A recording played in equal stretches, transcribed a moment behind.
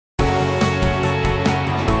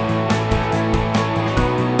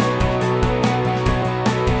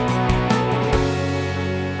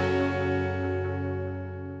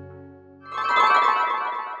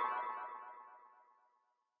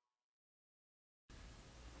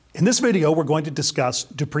In this video, we're going to discuss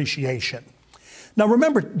depreciation. Now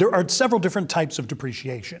remember, there are several different types of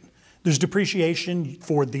depreciation. There's depreciation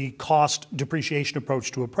for the cost depreciation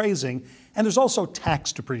approach to appraising, and there's also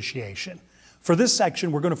tax depreciation. For this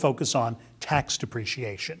section, we're going to focus on tax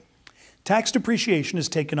depreciation. Tax depreciation is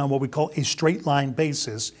taken on what we call a straight line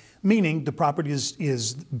basis, meaning the property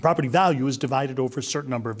value is divided over a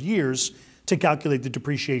certain number of years to calculate the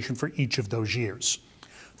depreciation for each of those years.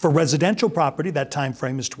 For residential property, that time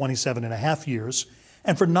frame is 27.5 years.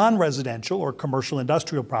 And for non-residential or commercial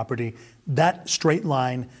industrial property, that straight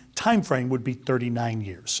line time frame would be 39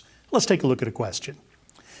 years. Let's take a look at a question.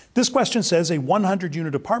 This question says a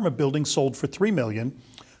 100-unit apartment building sold for $3 million.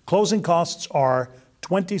 Closing costs are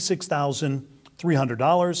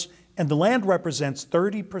 $26,300, and the land represents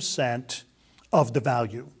 30% of the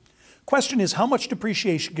value. Question is, how much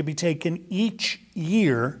depreciation can be taken each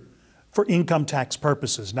year for income tax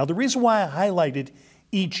purposes? Now, the reason why I highlighted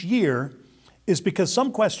each year is because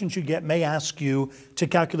some questions you get may ask you to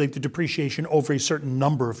calculate the depreciation over a certain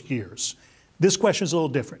number of years. This question is a little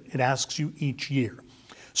different. It asks you each year.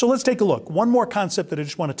 So let's take a look. One more concept that I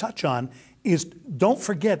just want to touch on is don't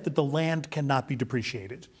forget that the land cannot be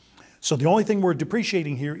depreciated. So the only thing we're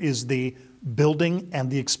depreciating here is the building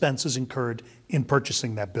and the expenses incurred in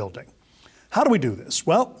purchasing that building. How do we do this?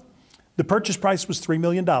 Well, the purchase price was $3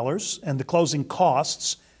 million, and the closing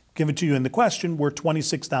costs given to you in the question were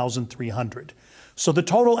 $26,300. So the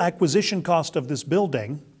total acquisition cost of this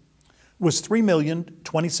building was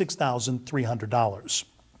 $3,026,300.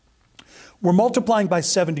 We're multiplying by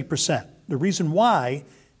 70%. The reason why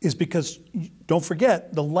is because, don't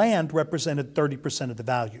forget, the land represented 30% of the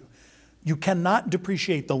value. You cannot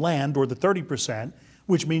depreciate the land or the 30%,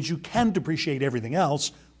 which means you can depreciate everything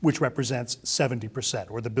else, which represents 70%,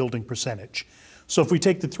 or the building percentage. So if we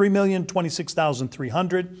take the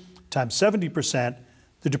 $3,026,300 times 70%,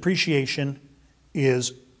 the depreciable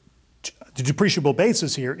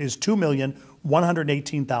basis here is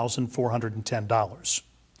 $2,118,410.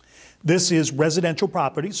 This is residential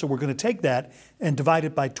property, so we're going to take that and divide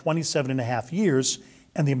it by 27.5 years,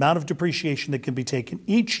 and the amount of depreciation that can be taken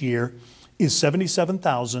each year is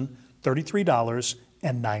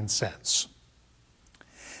 $77,033.09.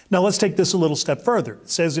 Now let's take this a little step further. It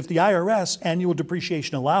says if the IRS annual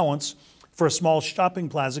depreciation allowance for a small shopping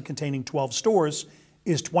plaza containing 12 stores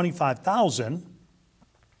is $25,000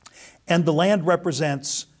 and the land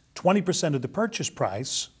represents 20% of the purchase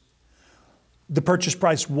price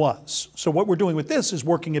was. So what we're doing with this is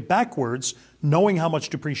working it backwards, knowing how much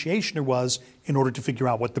depreciation there was in order to figure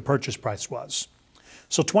out what the purchase price was.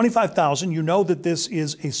 So $25,000, you know that this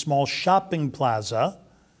is a small shopping plaza.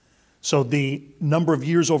 So the number of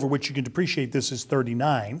years over which you can depreciate this is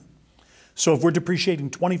 39. So if we're depreciating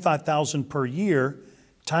 $25,000 per year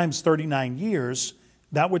times 39 years,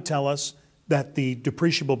 that would tell us that the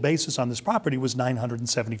depreciable basis on this property was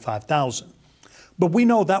 $975,000. But we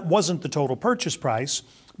know that wasn't the total purchase price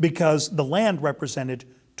because the land represented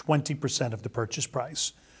 20% of the purchase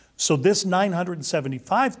price. So this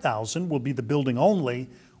 $975,000 will be the building only,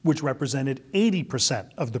 which represented 80%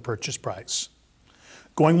 of the purchase price.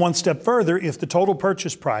 Going one step further, if the total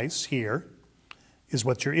purchase price here is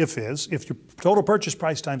what your if is, if your total purchase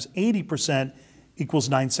price times 80% equals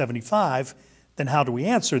 975, then how do we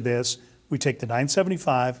answer this? We take the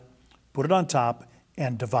 975, put it on top,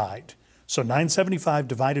 and divide. So 975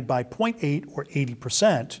 divided by 0.8, or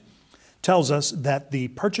 80%, tells us that the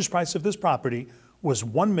purchase price of this property was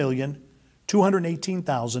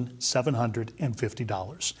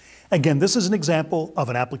 $1,218,750. Again, this is an example of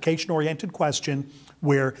an application-oriented question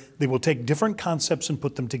where they will take different concepts and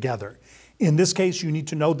put them together. In this case, you need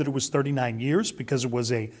to know that it was 39 years because it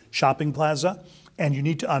was a shopping plaza, and you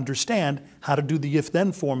need to understand how to do the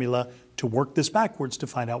if-then formula to work this backwards to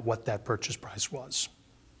find out what that purchase price was.